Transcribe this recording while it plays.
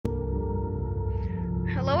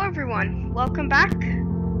Hello everyone, welcome back.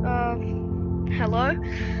 Hello.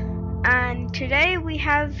 And today we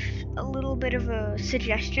have a little bit of a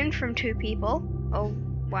suggestion from two people. Oh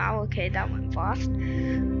wow, okay, that went fast.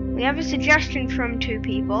 We have a suggestion from two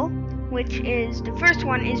people, which is, the first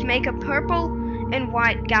one is make a purple and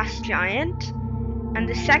white gas giant, and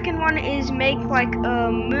the second one is make like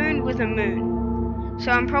a moon with a moon.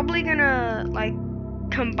 So I'm probably gonna like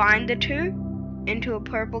combine the two into a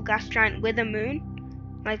purple gas giant with a moon.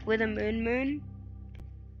 Like with a moon.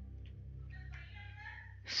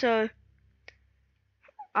 So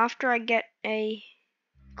after I get a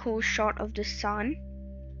cool shot of the sun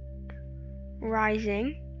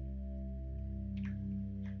rising,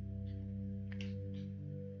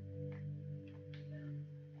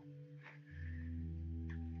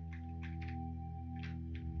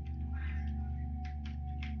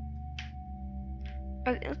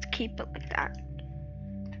 okay, let's keep it like that.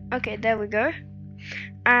 Okay, there we go.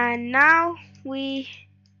 And now new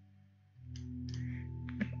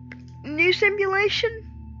simulation,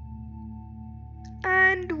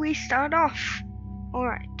 and we start off.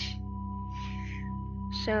 Alright,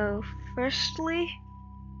 so firstly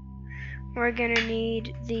we're gonna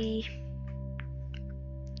need the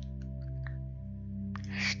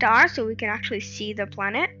star so we can actually see the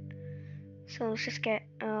planet. So let's just get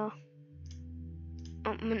an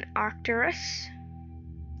Arcturus.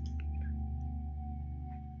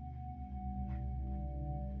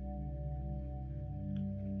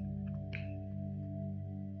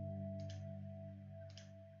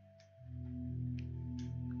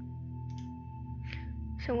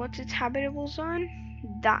 So what's its habitable zone?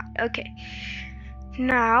 That. Okay.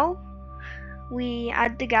 Now we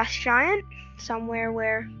add the gas giant somewhere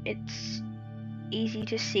where it's easy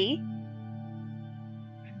to see.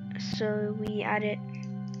 So we add it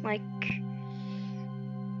like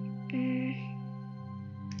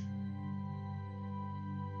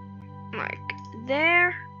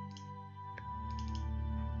there.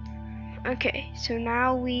 Okay, so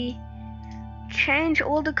now we change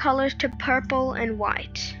all the colors to purple and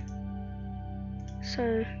white.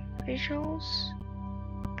 So visuals,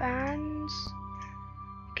 bands.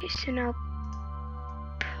 Okay, so now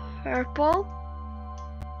purple.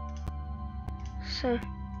 So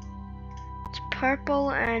it's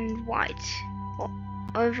purple and white, well,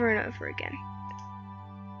 over and over again.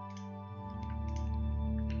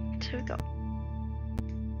 So we go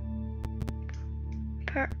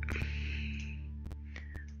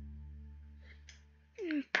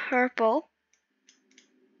purple.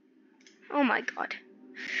 Oh my god.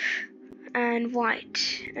 And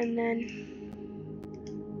white, and then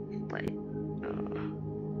wait.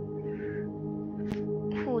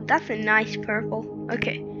 Oh, that's a nice purple.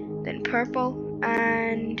 Okay, then purple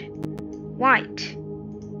and white.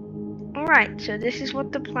 Alright, so this is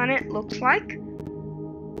what the planet looks like.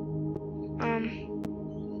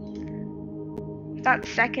 That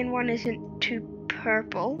second one isn't too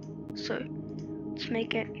purple, so let's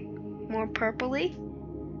make it more purpley.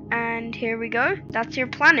 And here we go, that's your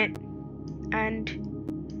planet.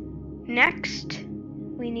 And next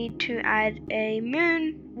we need to add a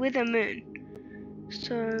moon with a moon.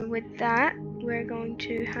 So with that, we're going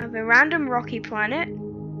to have a random rocky planet.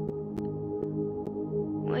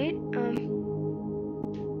 Wait,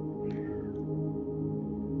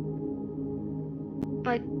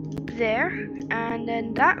 like there, and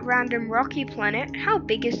then that random rocky planet. How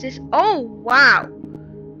big is this? Oh wow.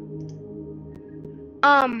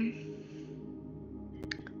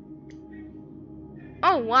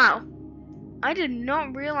 Oh wow. I did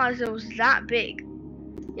not realize it was that big.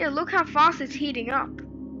 Yeah, look how fast it's heating up.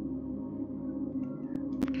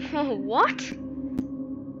 Oh, what?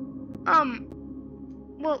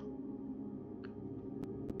 Well,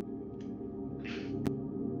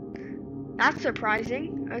 that's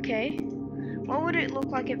surprising. Okay. What would it look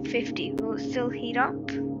like at 50? Will it still heat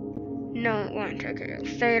up? No, it won't. Okay, it'll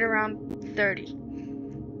stay at around 30.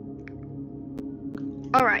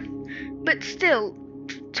 Alright. But still,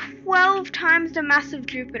 12 times the mass of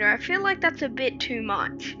Jupiter. I feel like that's a bit too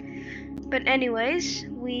much. But anyways,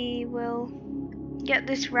 we will get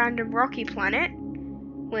this random rocky planet,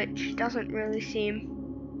 which doesn't really seem...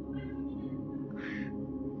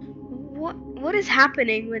 What is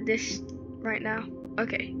happening with this right now?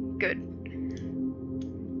 Okay, good.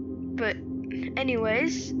 But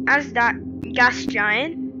anyways, as that gas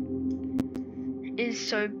giant is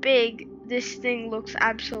so big, this thing looks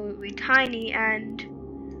absolutely tiny. And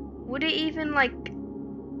would it even like,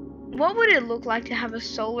 what would it look like to have a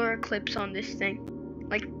solar eclipse on this thing?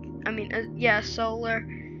 Like, I mean, yeah, solar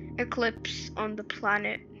eclipse on the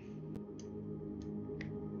planet.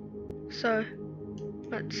 So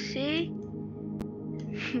Let's see.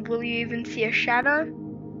 Will you even see a shadow?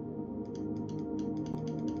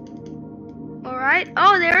 Alright.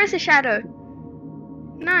 Oh, there is a shadow.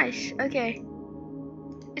 Nice. Okay.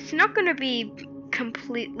 It's not gonna be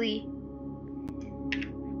completely...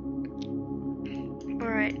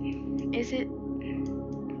 Alright. Is it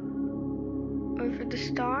over the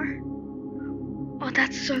star? Oh,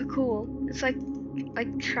 that's so cool. It's like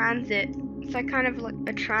transit. It's like kind of like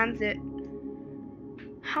a transit.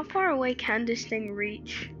 How far away can this thing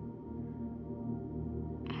reach?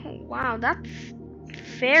 Oh, wow, that's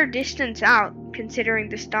fair distance out considering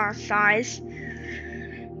the star's size.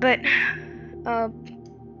 But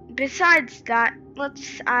besides that,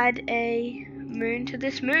 let's add a moon to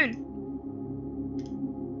this moon.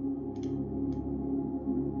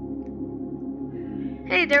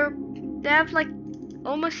 Hey, they have like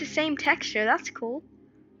almost the same texture. That's cool.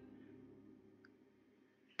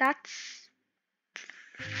 That's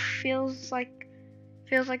feels like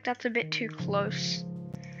that's a bit too close.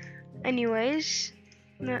 Anyways,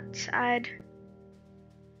 let's add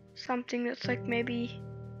something that's like maybe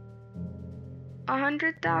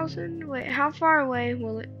 100,000. Wait, how far away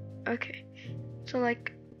will it? Okay, so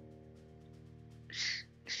like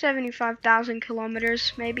 75,000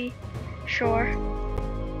 kilometers, maybe. Sure.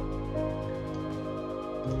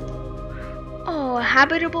 Oh, a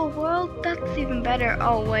habitable world? That's even better.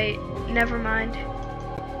 Oh wait, never mind.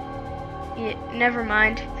 Yeah, never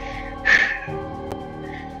mind.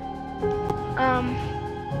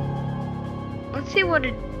 Let's see what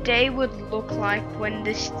a day would look like when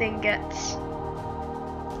this thing gets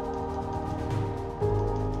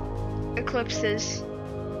eclipses.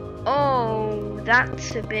 Oh,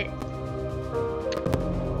 that's a bit...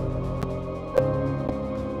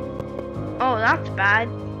 Oh, that's bad.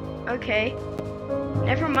 Okay.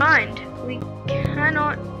 Never mind. We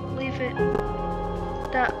cannot leave it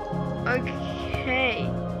that... Okay.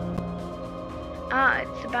 Ah,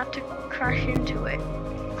 it's about to crash into it.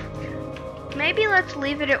 Maybe let's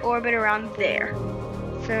leave it at orbit around there.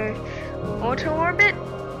 So, auto orbit,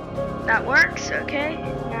 that works, okay.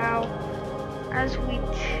 Now, as we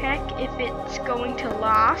check if it's going to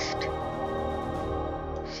last,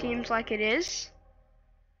 seems like it is,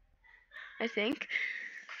 I think.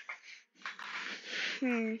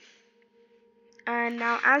 And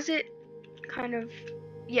now as it kind of,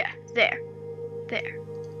 yeah, there.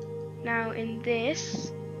 Now in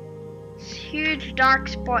this huge dark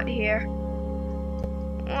spot here,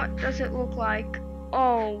 what does it look like?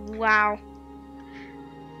 Oh, wow.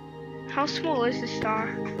 How small is the star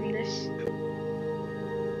in this?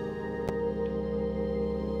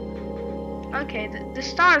 Okay, the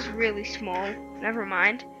star is really small. Never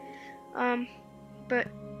mind. But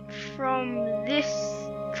from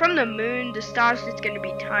the moon, the star's just gonna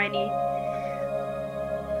be tiny.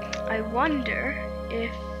 I wonder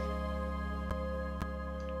if,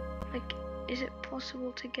 like, is it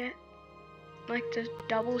possible to get like the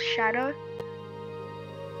double shadow?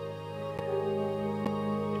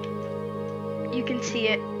 You can see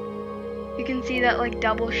it. You can see that like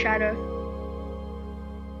double shadow.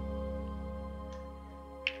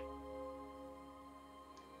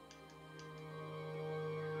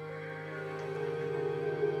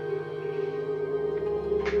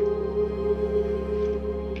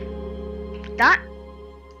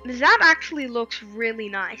 That actually looks really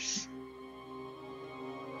nice.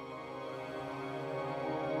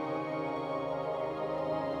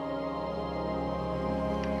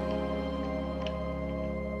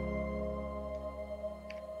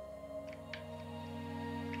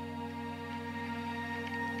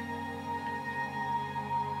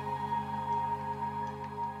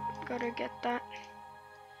 Gotta get that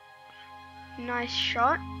nice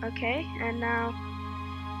shot. Okay, and now,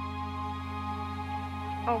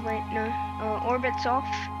 oh wait, no, orbit's off,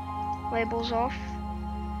 label's off.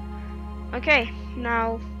 Okay,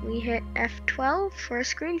 now we hit F12 for a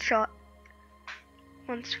screenshot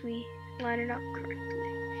once we line it up correctly.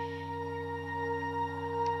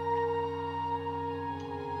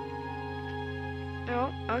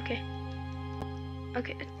 Oh, okay.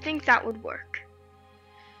 Okay, I think that would work.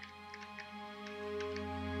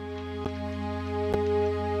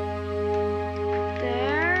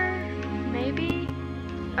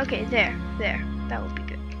 Okay, there, that would be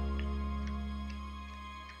good.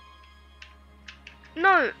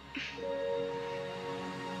 No!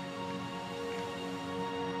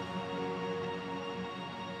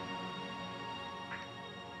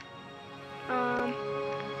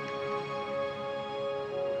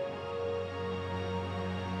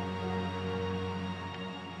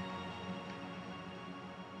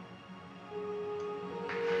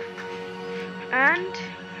 And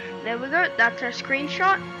there we go, that's our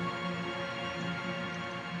screenshot.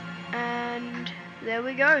 And there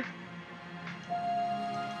we go.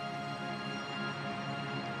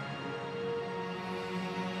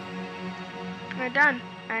 We're done.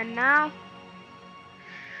 And now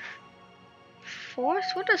force?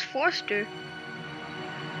 What does force do?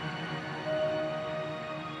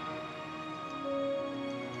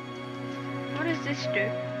 What does this do?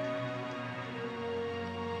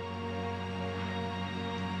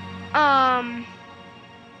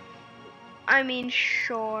 I mean,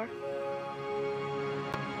 sure.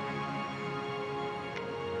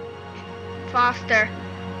 Faster.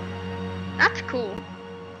 That's cool.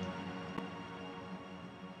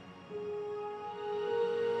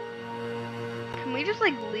 Can we just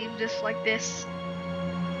like leave this like this?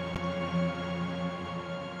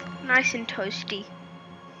 Nice and toasty.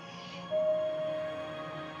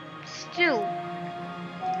 Still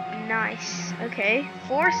nice. Okay,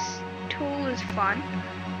 force tool is fun.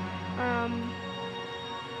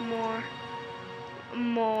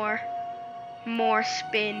 More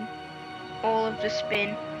spin. All of the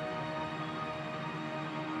spin.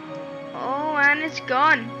 Oh, and it's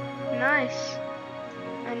gone. Nice.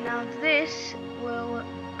 And now this will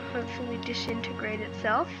hopefully disintegrate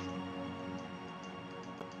itself.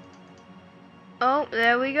 Oh,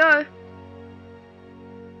 there we go.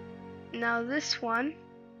 Now this one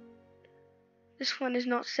is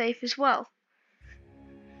not safe as well.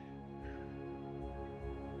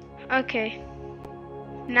 Okay.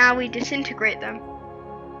 Now we disintegrate them.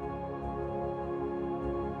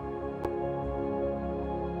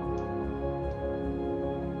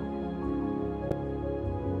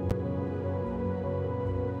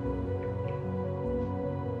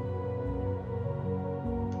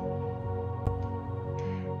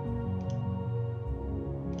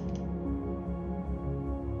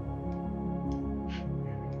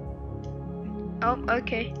 Oh,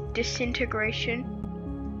 okay. Disintegration.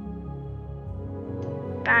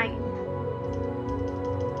 Bang.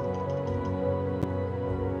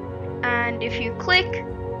 And if you click,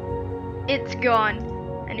 it's gone.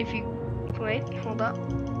 And if you wait, hold up.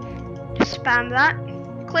 Just spam that.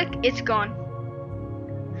 Click, it's gone.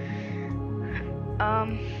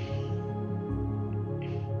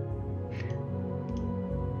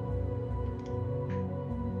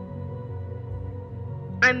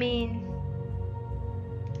 I mean,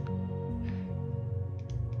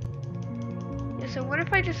 yeah, so what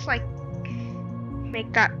if I just like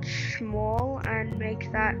make that small and make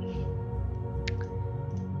that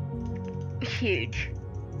huge?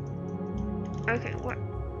 Okay, what?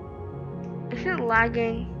 Is it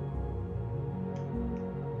lagging?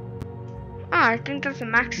 Oh, I think that's the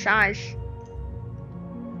max size.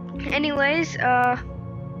 Anyways, I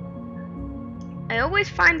always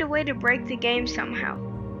find a way to break the game somehow.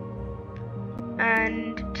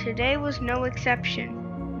 And today was no exception.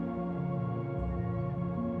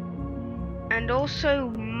 And also,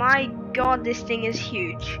 my god, this thing is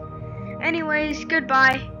huge. Anyways,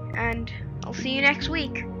 goodbye, and I'll see you next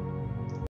week.